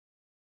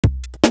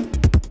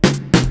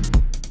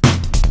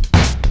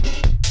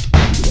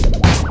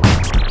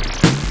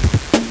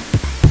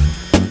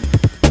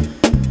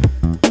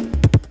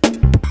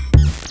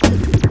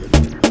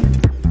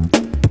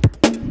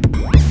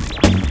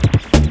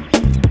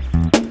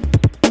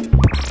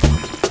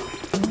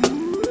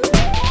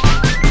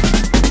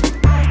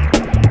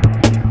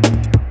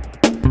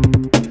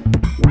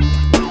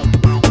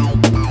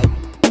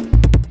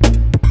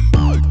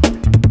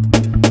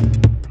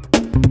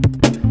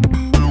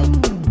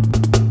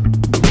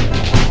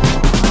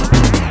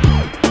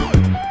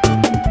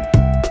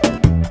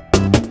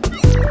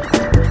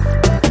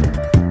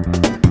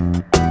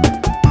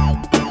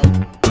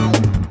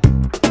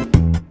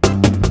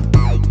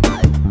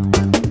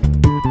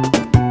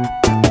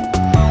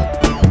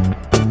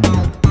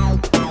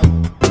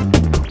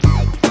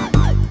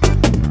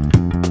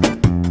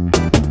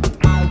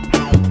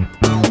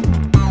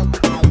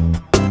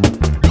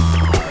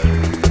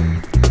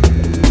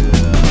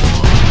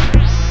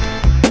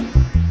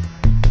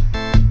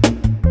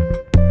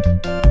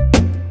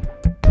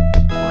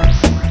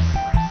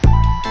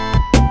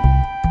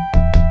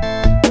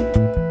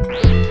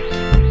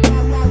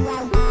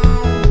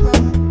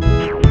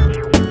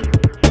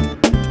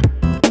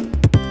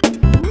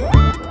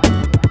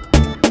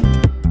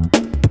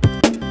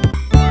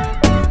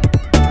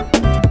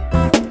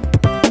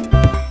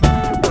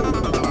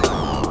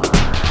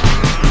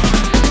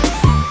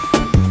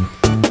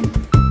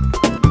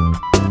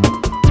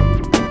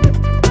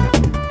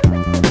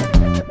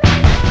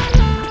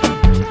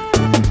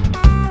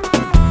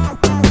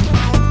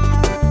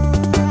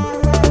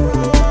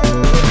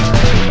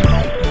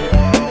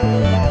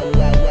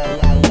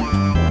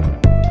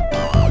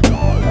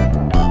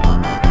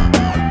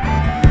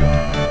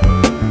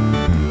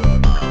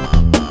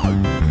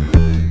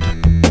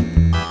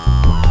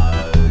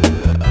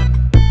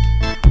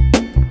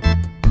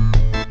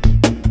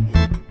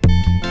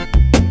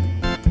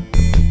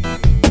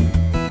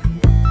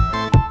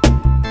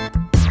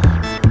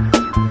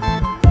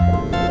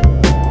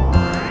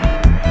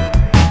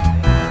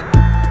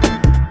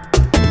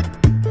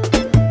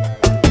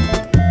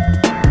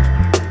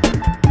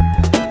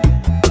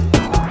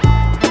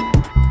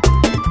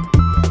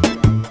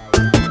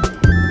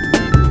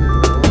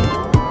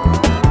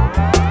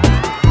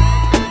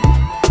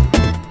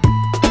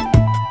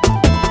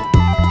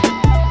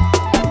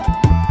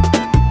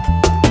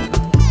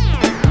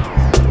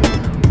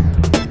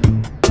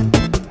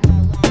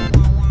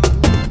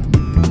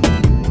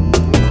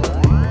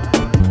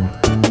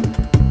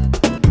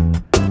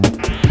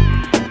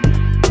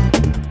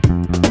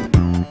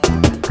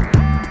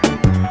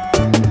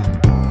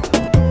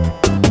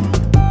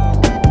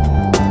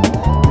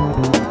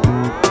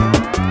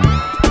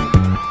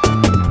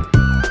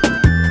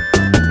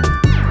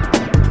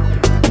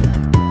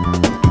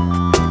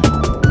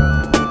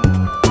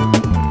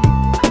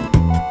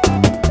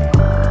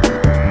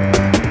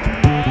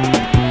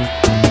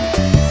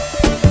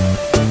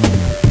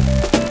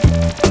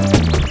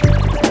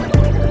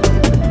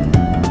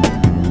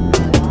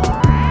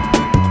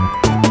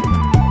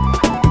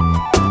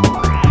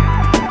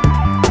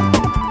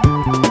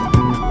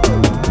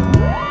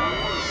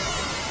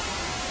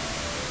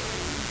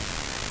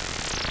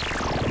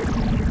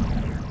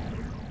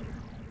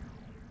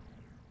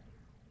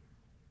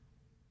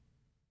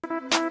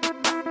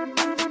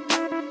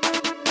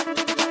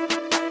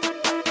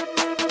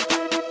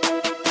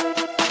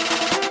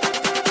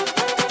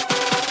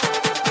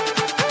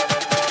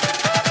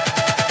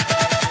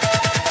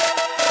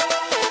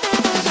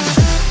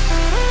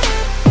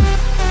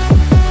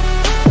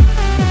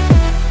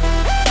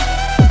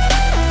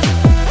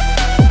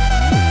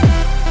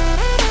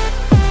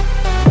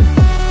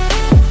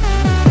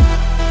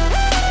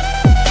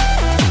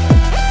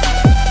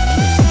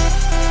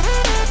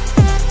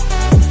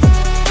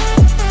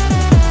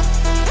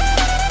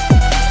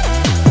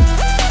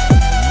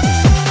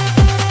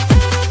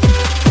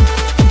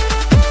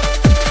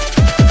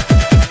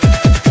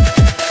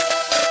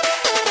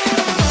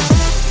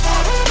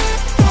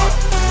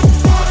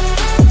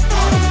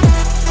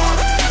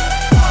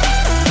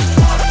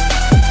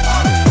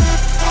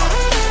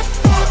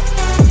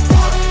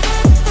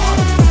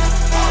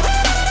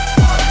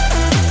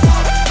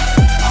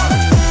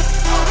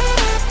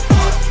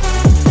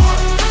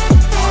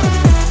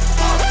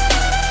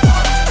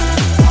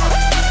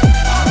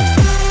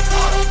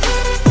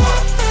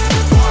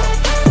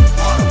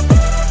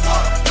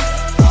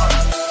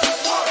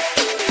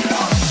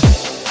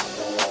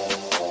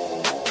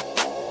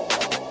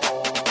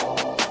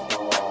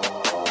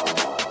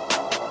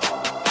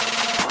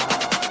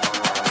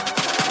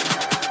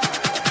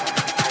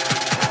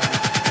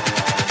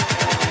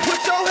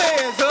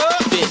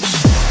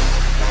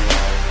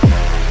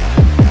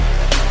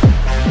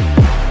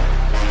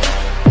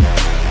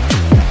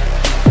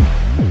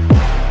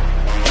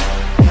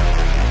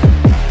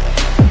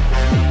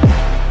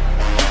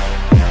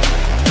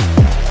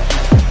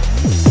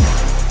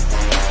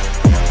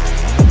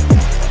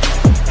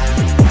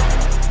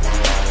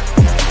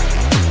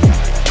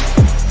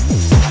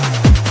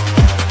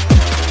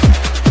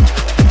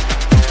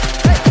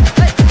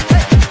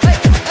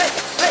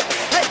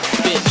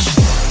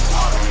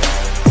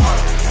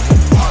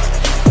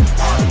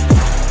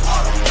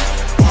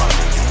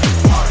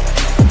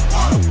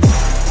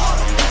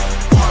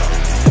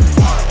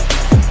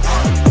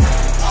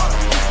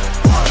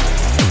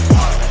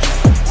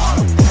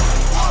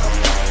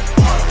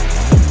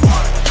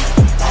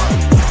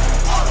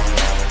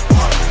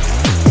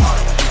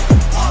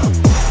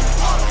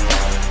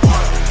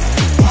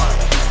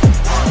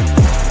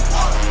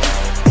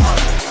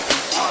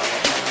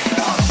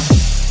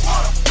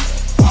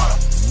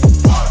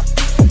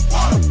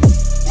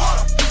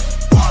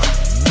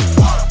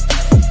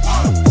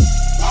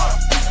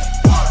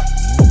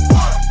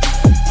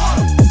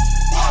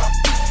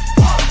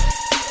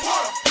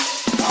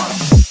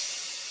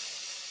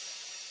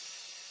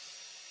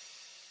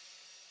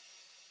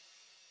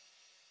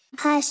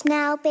Hush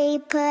now,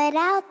 babe, put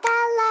out the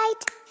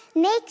light.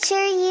 Make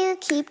sure you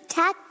keep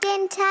tucked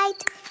in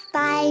tight.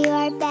 By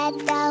your bed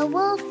the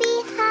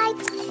wolfie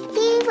hides.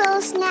 He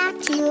will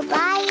snatch you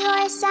by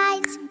your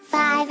sides.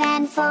 5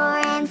 and 4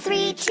 and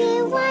 3,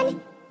 2,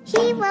 1.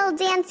 He will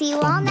dance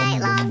you all night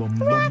long.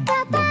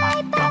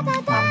 Rock-a-bye,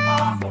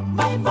 bye-bye-bye.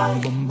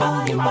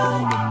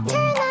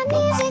 Turn the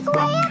music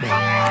way up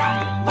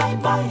high.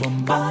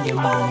 Rock-a-bye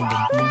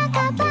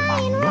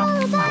and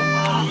roll-a-bye.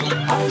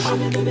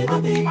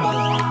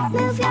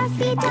 Move your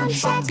feet, don't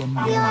shut your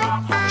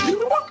eye.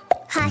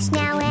 Hush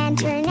now and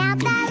turn out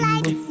the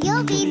light.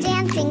 You'll be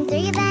dancing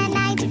through the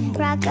night.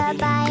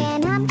 Rock-a-bye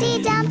and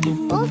Humpty Dump.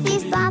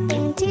 Wolfie's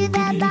bopping to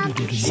the bump.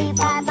 Sheep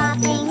are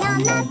bopping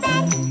on the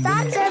bed.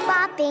 Thoughts are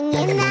bopping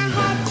in the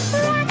head.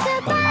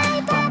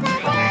 Rock-a-bye,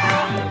 bye-bye-bye.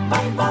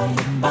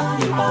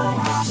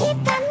 Keep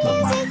the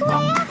music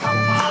way up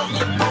high.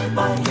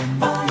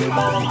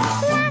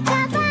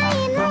 Rock-a-bye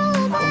and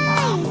roll-a-bye.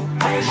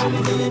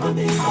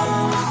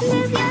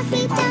 Move your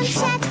feet, don't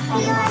shut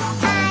your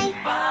eye.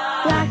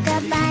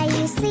 Rock-a-bye,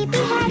 you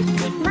sleepyhead.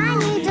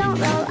 Mind you don't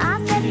roll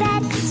off the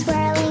bed.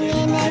 Swirling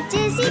in a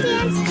dizzy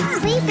dance.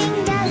 Sleeping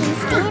doesn't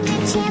stand a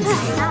chance.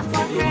 Not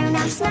for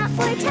grown-ups, not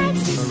for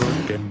types.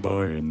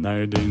 Rock-a-bye,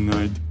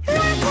 nighty-night.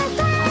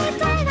 Rock-a-bye,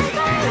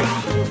 bye-bye-bye.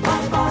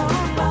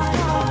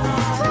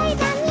 Play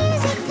the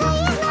music, play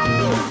it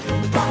loud.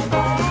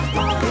 Rock-a-bye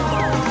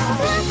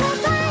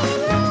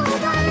and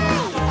roll-a-bye.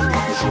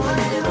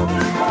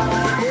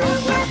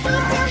 Move your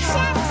feet, don't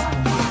shout.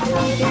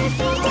 Move your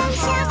feet, don't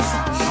shout.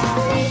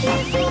 Move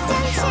your feet,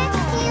 don't shut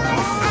your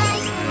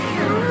eyes.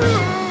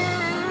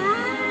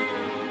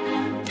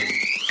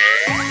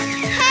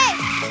 Hey!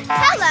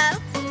 Hello!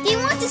 Do you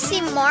want to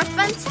see more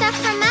fun stuff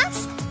from us?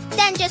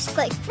 Then just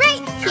click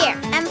right here.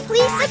 And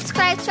please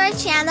subscribe to our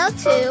channel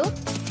too.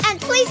 And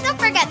please don't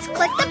forget to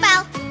click the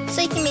bell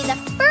so you can be the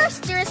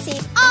first to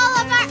receive all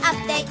of our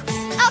updates.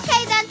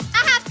 Okay then,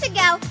 I have to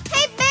go.